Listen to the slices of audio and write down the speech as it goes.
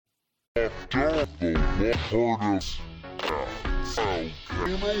You're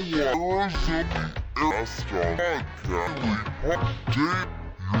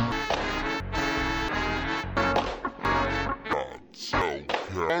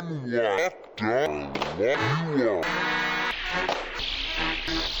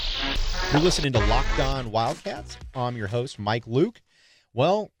listening to Locked On Wildcats. I'm your host, Mike Luke.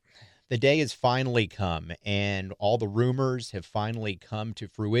 Well, the day has finally come, and all the rumors have finally come to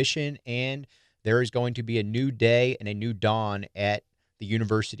fruition, and there is going to be a new day and a new dawn at the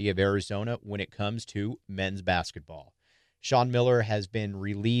University of Arizona when it comes to men's basketball. Sean Miller has been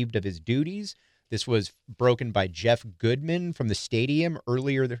relieved of his duties. This was broken by Jeff Goodman from the stadium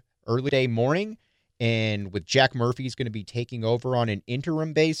early day morning, and with Jack Murphy's going to be taking over on an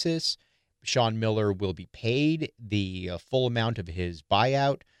interim basis, Sean Miller will be paid the full amount of his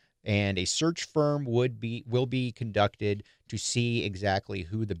buyout, and a search firm will be conducted to see exactly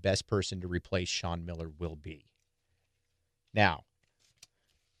who the best person to replace Sean Miller will be. Now,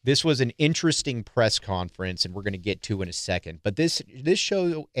 this was an interesting press conference, and we're going to get to in a second. But this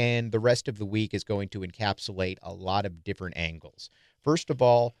show and the rest of the week is going to encapsulate a lot of different angles. First of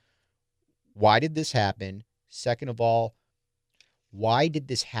all, why did this happen? Second of all, why did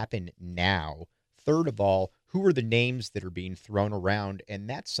this happen now? Third of all, who are the names that are being thrown around? And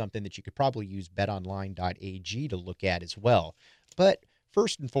that's something that you could probably use betonline.ag to look at as well. But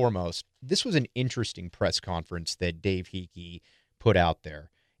first and foremost, this was an interesting press conference that Dave Hickey put out there.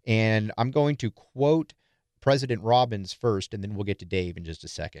 And I'm going to quote President Robbins first, and then we'll get to Dave in just a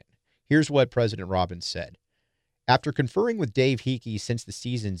second. Here's what President Robbins said. After conferring with Dave Hickey since the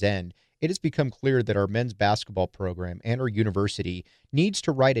season's end, it has become clear that our men's basketball program and our university needs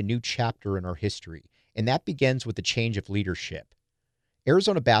to write a new chapter in our history, and that begins with the change of leadership.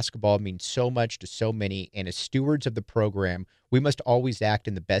 Arizona basketball means so much to so many, and as stewards of the program, we must always act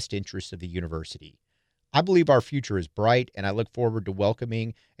in the best interests of the university. I believe our future is bright, and I look forward to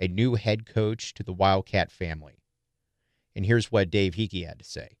welcoming a new head coach to the Wildcat family. And here's what Dave Hickey had to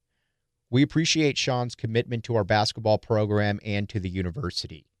say. We appreciate Sean's commitment to our basketball program and to the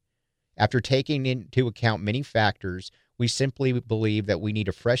university. After taking into account many factors, we simply believe that we need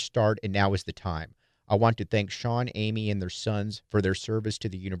a fresh start, and now is the time. I want to thank Sean, Amy, and their sons for their service to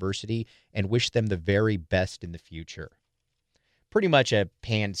the university and wish them the very best in the future. Pretty much a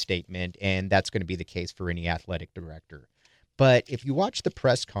panned statement, and that's going to be the case for any athletic director. But if you watch the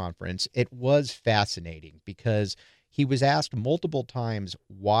press conference, it was fascinating because he was asked multiple times,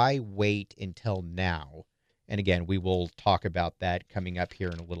 why wait until now? And again, we will talk about that coming up here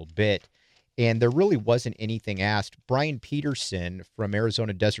in a little bit. And there really wasn't anything asked. Brian Peterson from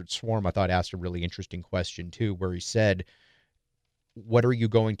Arizona Desert Swarm, I thought, asked a really interesting question, too, where he said, what are you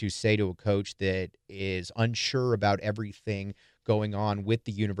going to say to a coach that is unsure about everything going on with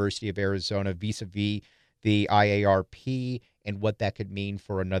the University of Arizona vis-a-vis the IARP and what that could mean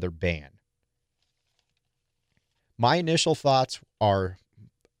for another ban? My initial thoughts are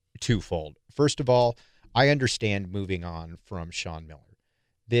twofold. First of all, I understand moving on from Sean Miller.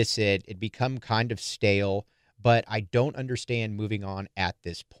 It become kind of stale, but I don't understand moving on at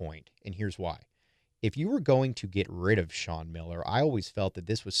this point, and here's why. If you were going to get rid of Sean Miller, I always felt that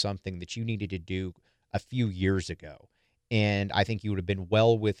this was something that you needed to do a few years ago, and I think you would have been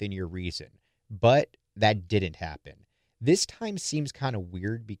well within your reason, but that didn't happen. This time seems kind of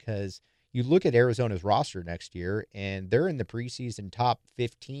weird because you look at Arizona's roster next year, and they're in the preseason top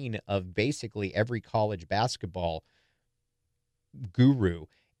 15 of basically every college basketball guru.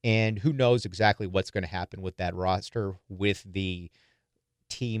 And who knows exactly what's going to happen with that roster, with the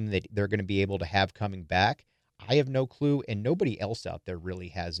team that they're going to be able to have coming back. I have no clue, and nobody else out there really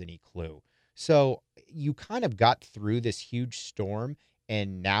has any clue. So you kind of got through this huge storm,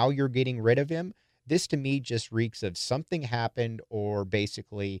 and now you're getting rid of him. This, to me, just reeks of something happened, or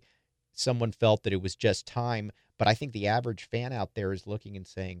basically someone felt that it was just time. But I think the average fan out there is looking and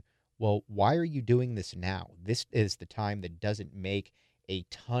saying, well, why are you doing this now? This is the time that doesn't make a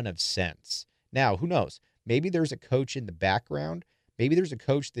ton of sense. Now, who knows? Maybe there's a coach in the background. Maybe there's a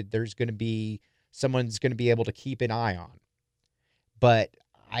coach that someone's going to be able to keep an eye on. But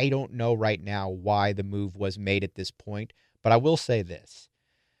I don't know right now why the move was made at this point. But I will say this.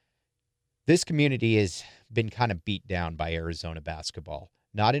 This community has been kind of beat down by Arizona basketball.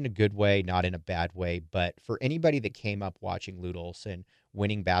 Not in a good way, not in a bad way, but for anybody that came up watching Lute Olson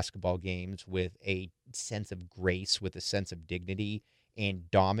winning basketball games with a sense of grace, with a sense of dignity,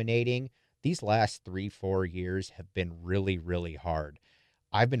 and dominating, these last 3-4 years have been really, really hard.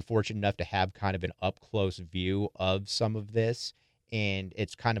 I've been fortunate enough to have kind of an up-close view of some of this, and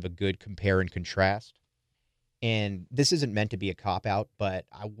it's kind of a good compare and contrast. And this isn't meant to be a cop-out, but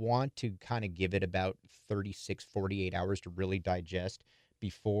I want to kind of give it about 36, 48 hours to really digest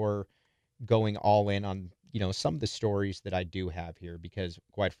before going all in on, some of the stories that I do have here, because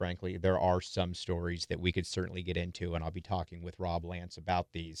quite frankly, there are some stories that we could certainly get into, and I'll be talking with Rob Lance about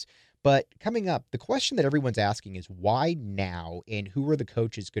these. But coming up, the question that everyone's asking is why now, and who are the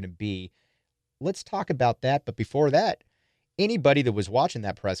coaches going to be? Let's talk about that. But before that, anybody that was watching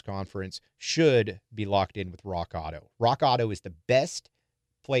that press conference should be locked in with Rock Auto. Rock Auto is the best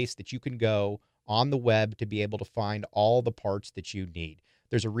place that you can go on the web to be able to find all the parts that you need.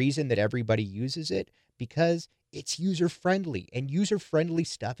 There's a reason that everybody uses it, because it's user-friendly, and user-friendly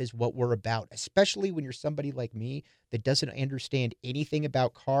stuff is what we're about, especially when you're somebody like me that doesn't understand anything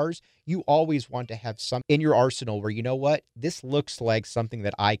about cars. You always want to have some in your arsenal where, you know what, this looks like something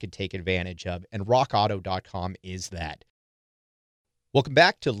that I could take advantage of, and rockauto.com is that. Welcome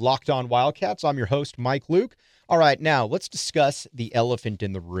back to Locked On Wildcats. I'm your host, Mike Luke. All right, now let's discuss the elephant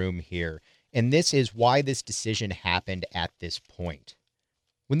in the room here, and this is why this decision happened at this point.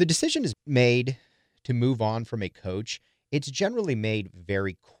 When the decision is made to move on from a coach, it's generally made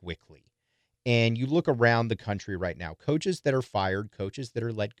very quickly. And you look around the country right now, coaches that are fired, coaches that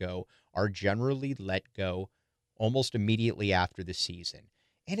are let go, are generally let go almost immediately after the season.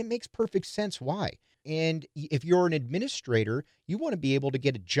 And it makes perfect sense why. And if you're an administrator, you want to be able to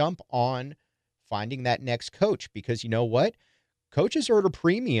get a jump on finding that next coach, because you know what? Coaches are at a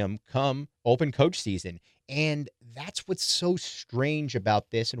premium come open coach season. And that's what's so strange about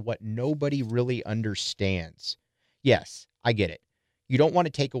this and what nobody really understands. Yes, I get it. You don't want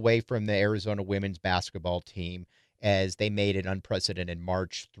to take away from the Arizona women's basketball team as they made an unprecedented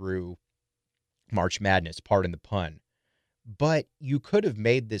march through March Madness, pardon the pun. But you could have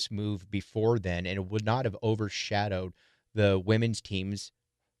made this move before then, and it would not have overshadowed the women's team's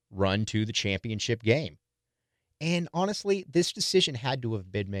run to the championship game. And honestly, this decision had to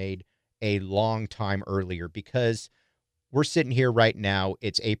have been made a long time earlier, because we're sitting here right now.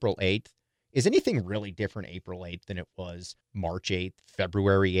 It's April 8th. Is anything really different April 8th than it was March 8th,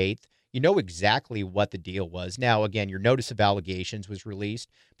 February 8th? You know exactly what the deal was. Now, again, your notice of allegations was released,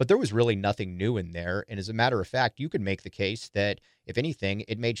 but there was really nothing new in there. And as a matter of fact, you could make the case that, if anything,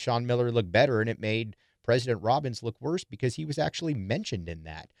 it made Sean Miller look better and it made President Robbins look worse, because he was actually mentioned in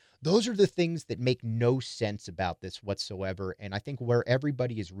that. Those are the things that make no sense about this whatsoever, and I think where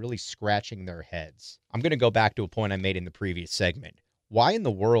everybody is really scratching their heads. I'm going to go back to a point I made in the previous segment. Why in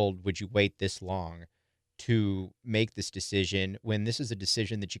the world would you wait this long to make this decision when this is a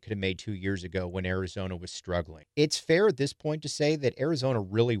decision that you could have made 2 years ago when Arizona was struggling? It's fair at this point to say that Arizona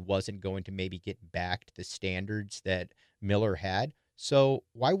really wasn't going to maybe get back to the standards that Miller had. So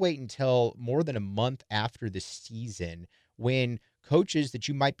why wait until more than a month after the season when coaches that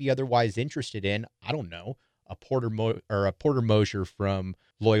you might be otherwise interested in, I don't know, a Porter Moser from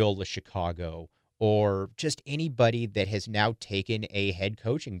Loyola Chicago, or just anybody that has now taken a head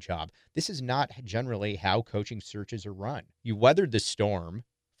coaching job. This is not generally how coaching searches are run. You weathered the storm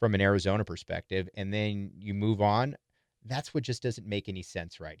from an Arizona perspective, and then you move on. That's what just doesn't make any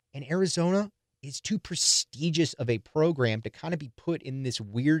sense, right? And Arizona is too prestigious of a program to kind of be put in this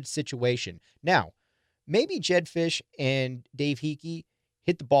weird situation. Now, maybe Jedd Fisch and Dave Hickey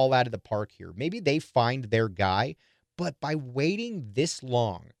hit the ball out of the park here. Maybe they find their guy, but by waiting this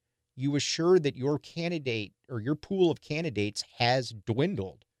long, you assure that your candidate or your pool of candidates has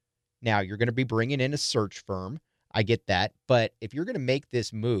dwindled. Now, you're going to be bringing in a search firm. I get that. But if you're going to make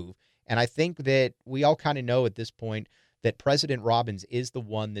this move, and I think that we all kind of know at this point that President Robbins is the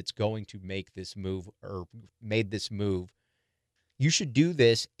one that's going to make this move, or made this move, you should do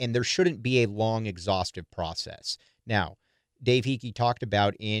this, and there shouldn't be a long, exhaustive process. Now, Dave Hickey talked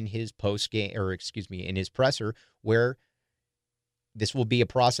about in his in his presser, where this will be a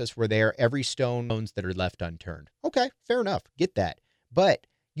process where there are every stones that are left unturned. Okay, fair enough. Get that. But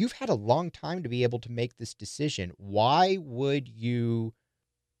you've had a long time to be able to make this decision. Why would you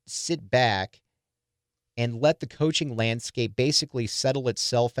sit back and let the coaching landscape basically settle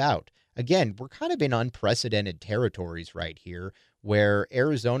itself out? Again, we're kind of in unprecedented territories right here, where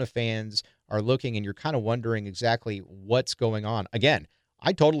Arizona fans are looking and you're kind of wondering exactly what's going on. Again,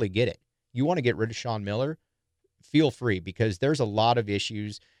 I totally get it. You want to get rid of Sean Miller? Feel free, because there's a lot of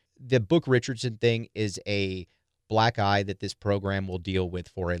issues. The Book Richardson thing is a black eye that this program will deal with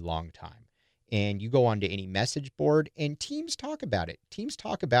for a long time. And you go onto any message board and teams talk about it. Teams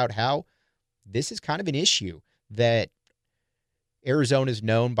talk about how this is kind of an issue that Arizona is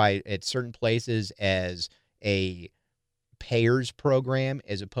known by at certain places as a payers program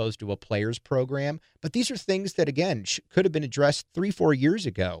as opposed to a players program. But these are things that, again, could have been addressed 3-4 years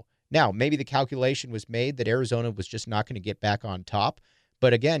ago. Now, maybe the calculation was made that Arizona was just not going to get back on top.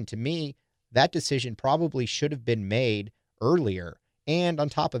 But again, to me, that decision probably should have been made earlier. And on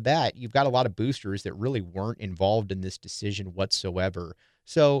top of that, you've got a lot of boosters that really weren't involved in this decision whatsoever.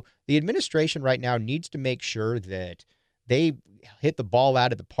 So the administration right now needs to make sure that they hit the ball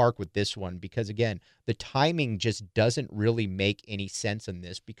out of the park with this one because, again, the timing just doesn't really make any sense in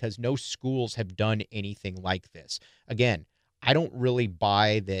this because no schools have done anything like this. Again, I don't really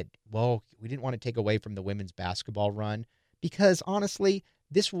buy that, well, we didn't want to take away from the women's basketball run because, honestly,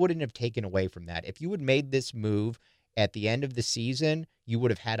 this wouldn't have taken away from that. If you had made this move at the end of the season, you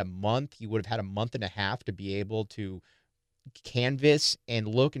would have had a month. You would have had a month and a half to be able to canvas and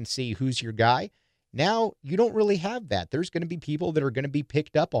look and see who's your guy. Now, you don't really have that. There's going to be people that are going to be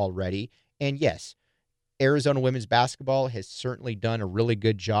picked up already. And yes, Arizona women's basketball has certainly done a really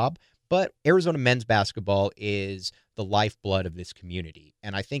good job, but Arizona men's basketball is the lifeblood of this community.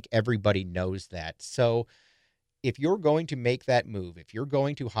 And I think everybody knows that. So if you're going to make that move, if you're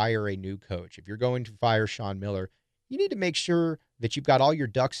going to hire a new coach, if you're going to fire Sean Miller, you need to make sure that you've got all your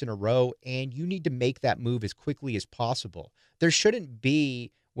ducks in a row and you need to make that move as quickly as possible. There shouldn't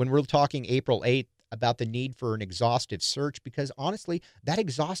be, when we're talking April 8th, about the need for an exhaustive search because honestly, that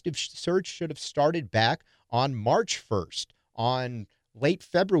exhaustive search should have started back on March 1st, on late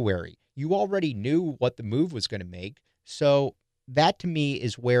February. You already knew what the move was going to make. So that to me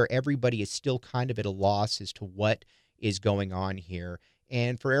is where everybody is still kind of at a loss as to what is going on here.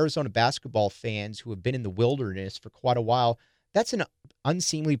 And for Arizona basketball fans who have been in the wilderness for quite a while, that's an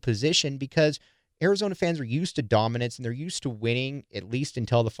unseemly position because Arizona fans are used to dominance and they're used to winning at least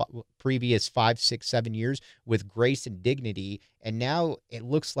until the previous 5, 6, 7 years with grace and dignity. And now it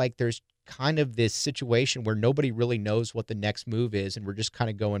looks like there's kind of this situation where nobody really knows what the next move is. And we're just kind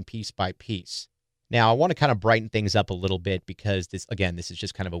of going piece by piece. Now, I want to kind of brighten things up a little bit because this is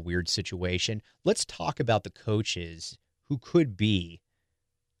just kind of a weird situation. Let's talk about the coaches who could be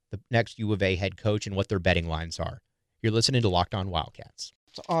the next U of A head coach and what their betting lines are. You're listening to Locked On Wildcats.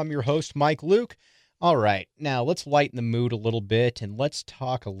 So I'm your host, Mike Luke. All right, now let's lighten the mood a little bit and let's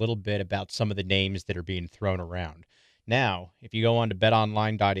talk a little bit about some of the names that are being thrown around. Now, if you go on to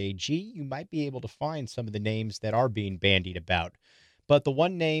betonline.ag, you might be able to find some of the names that are being bandied about. But the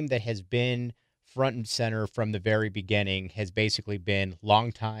one name that has been front and center from the very beginning has basically been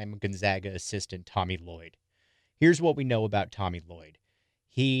longtime Gonzaga assistant Tommy Lloyd. Here's what we know about Tommy Lloyd.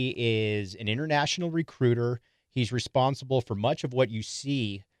 He is an international recruiter. He's responsible for much of what you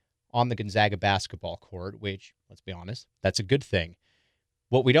see on the Gonzaga basketball court, which, let's be honest, that's a good thing.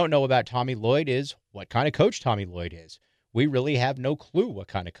 What we don't know about Tommy Lloyd is what kind of coach Tommy Lloyd is. We really have no clue what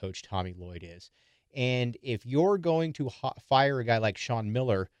kind of coach Tommy Lloyd is. And if you're going to fire a guy like Sean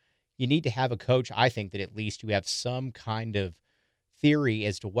Miller, you need to have a coach, I think, that at least you have some kind of theory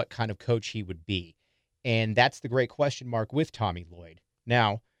as to what kind of coach he would be. And that's the great question mark with Tommy Lloyd.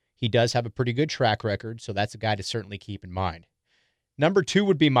 Now, he does have a pretty good track record, so that's a guy to certainly keep in mind. Number 2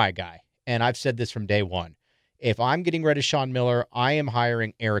 would be my guy, and I've said this from day one. If I'm getting rid of Sean Miller, I am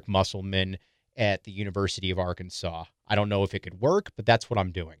hiring Eric Musselman at the University of Arkansas. I don't know if it could work, but that's what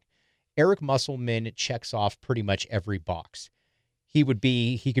I'm doing. Eric Musselman checks off pretty much every box. He could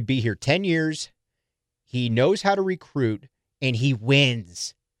be here 10 years. He knows how to recruit, and he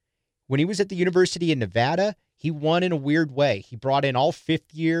wins. When he was at the University of Nevada, he won in a weird way. He brought in all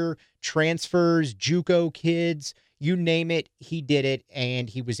fifth-year transfers, JUCO kids, you name it, he did it, and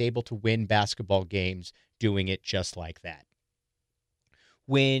he was able to win basketball games doing it just like that.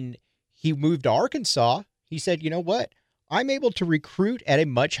 When he moved to Arkansas, he said, you know what? I'm able to recruit at a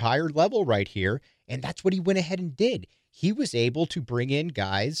much higher level right here, and that's what he went ahead and did. He was able to bring in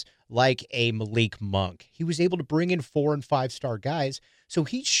guys like a Malik Monk. He was able to bring in 4- and 5-star guys, so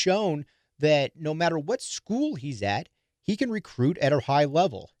he's shown that no matter what school he's at, he can recruit at a high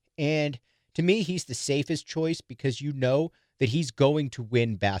level. And to me, he's the safest choice because you know that he's going to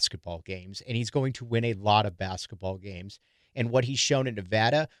win basketball games, and he's going to win a lot of basketball games. And what he's shown at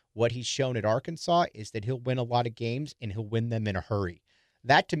Nevada, what he's shown at Arkansas, is that he'll win a lot of games, and he'll win them in a hurry.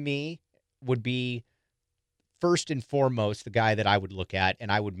 That, to me, would be first and foremost the guy that I would look at,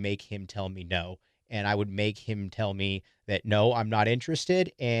 and I would make him tell me no. And I would make him tell me that, no, I'm not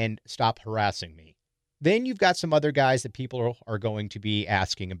interested, and stop harassing me. Then you've got some other guys that people are going to be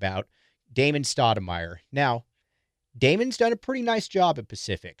asking about. Damon Stoudemire. Now, Damon's done a pretty nice job at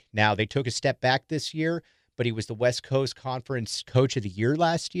Pacific. Now, they took a step back this year, but he was the West Coast Conference Coach of the Year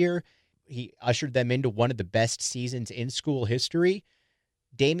last year. He ushered them into one of the best seasons in school history.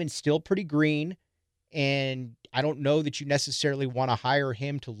 Damon's still pretty green, and I don't know that you necessarily want to hire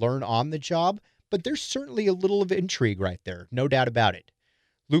him to learn on the job, but there's certainly a little of intrigue right there, no doubt about it.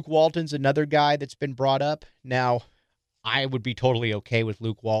 Luke Walton's another guy that's been brought up. Now, I would be totally okay with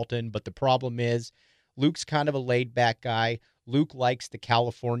Luke Walton, but the problem is Luke's kind of a laid-back guy. Luke likes the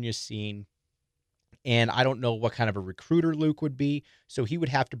California scene, and I don't know what kind of a recruiter Luke would be, so he would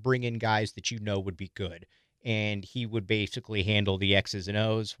have to bring in guys that would be good. And he would basically handle the X's and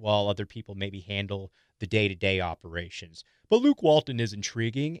O's while other people maybe handle the day-to-day operations. But Luke Walton is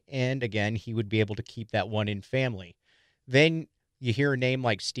intriguing, and again, he would be able to keep that one in family. Then you hear a name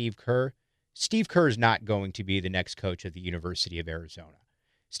like Steve Kerr. Steve Kerr is not going to be the next coach of the University of Arizona.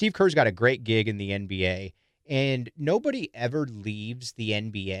 Steve Kerr's got a great gig in the NBA, and nobody ever leaves the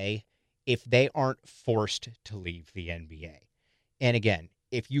NBA if they aren't forced to leave the NBA. And again,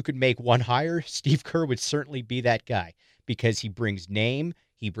 if you could make one hire, Steve Kerr would certainly be that guy because he brings name,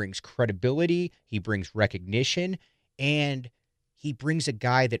 he brings credibility, he brings recognition, and he brings a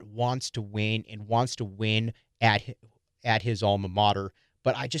guy that wants to win and wants to win at his alma mater.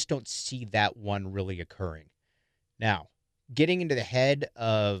 But I just don't see that one really occurring. Now, getting into the head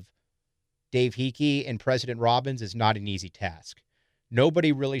of Dave Hickey and President Robbins is not an easy task.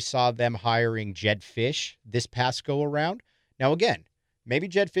 Nobody really saw them hiring Jedd Fisch this past go-around. Now, again, maybe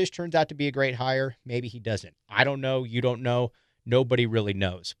Jedd Fisch turns out to be a great hire. Maybe he doesn't. I don't know. You don't know. Nobody really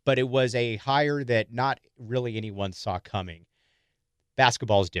knows. But it was a hire that not really anyone saw coming.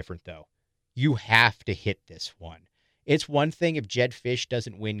 Basketball is different, though. You have to hit this one. It's one thing if Jedd Fisch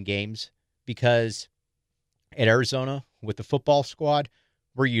doesn't win games because at Arizona with the football squad,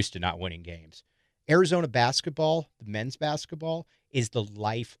 we're used to not winning games. Arizona basketball, the men's basketball, is the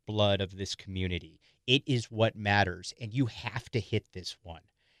lifeblood of this community. It is what matters, and you have to hit this one.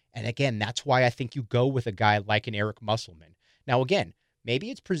 And again, that's why I think you go with a guy like an Eric Musselman. Now, again, maybe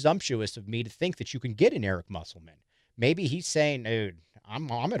it's presumptuous of me to think that you can get an Eric Musselman. Maybe he's saying, dude,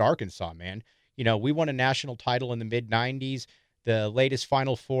 I'm at Arkansas, man. You know, we won a national title in the mid-'90s. The latest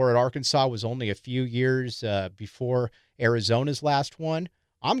Final Four at Arkansas was only a few years before Arizona's last one.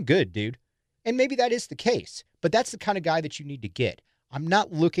 I'm good, dude. And maybe that is the case, but that's the kind of guy that you need to get. I'm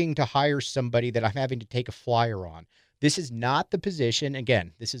not looking to hire somebody that I'm having to take a flyer on. This is not the position.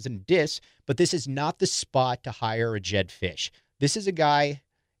 Again, this isn't a diss, but this is not the spot to hire a Jedd Fisch. This is a guy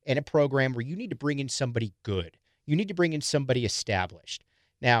in a program where you need to bring in somebody good. You need to bring in somebody established.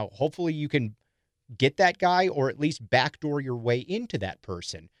 Now, hopefully you can get that guy or at least backdoor your way into that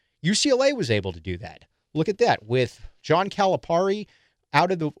person. UCLA was able to do that. Look at that. With John Calipari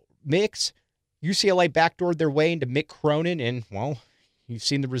out of the mix, UCLA backdoored their way into Mick Cronin, and, well, you've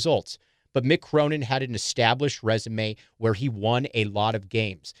seen the results. But Mick Cronin had an established resume where he won a lot of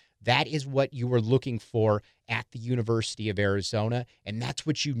games. That is what you were looking for at the University of Arizona, and that's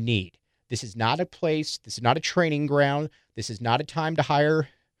what you need. This is not a place, this is not a training ground, this is not a time to hire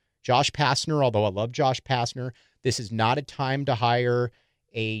Josh Pastner, although I love Josh Pastner. This is not a time to hire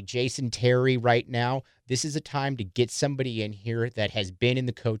a Jason Terry right now. This is a time to get somebody in here that has been in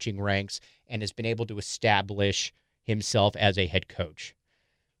the coaching ranks and has been able to establish himself as a head coach.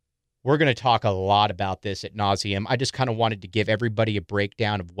 We're going to talk a lot about this ad nauseum. I just kind of wanted to give everybody a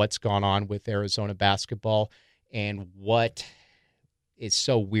breakdown of what's gone on with Arizona basketball and what is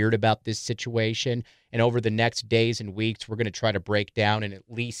so weird about this situation. And over the next days and weeks, we're going to try to break down and at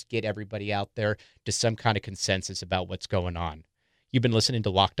least get everybody out there to some kind of consensus about what's going on. You've been listening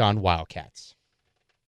to Locked On Wildcats.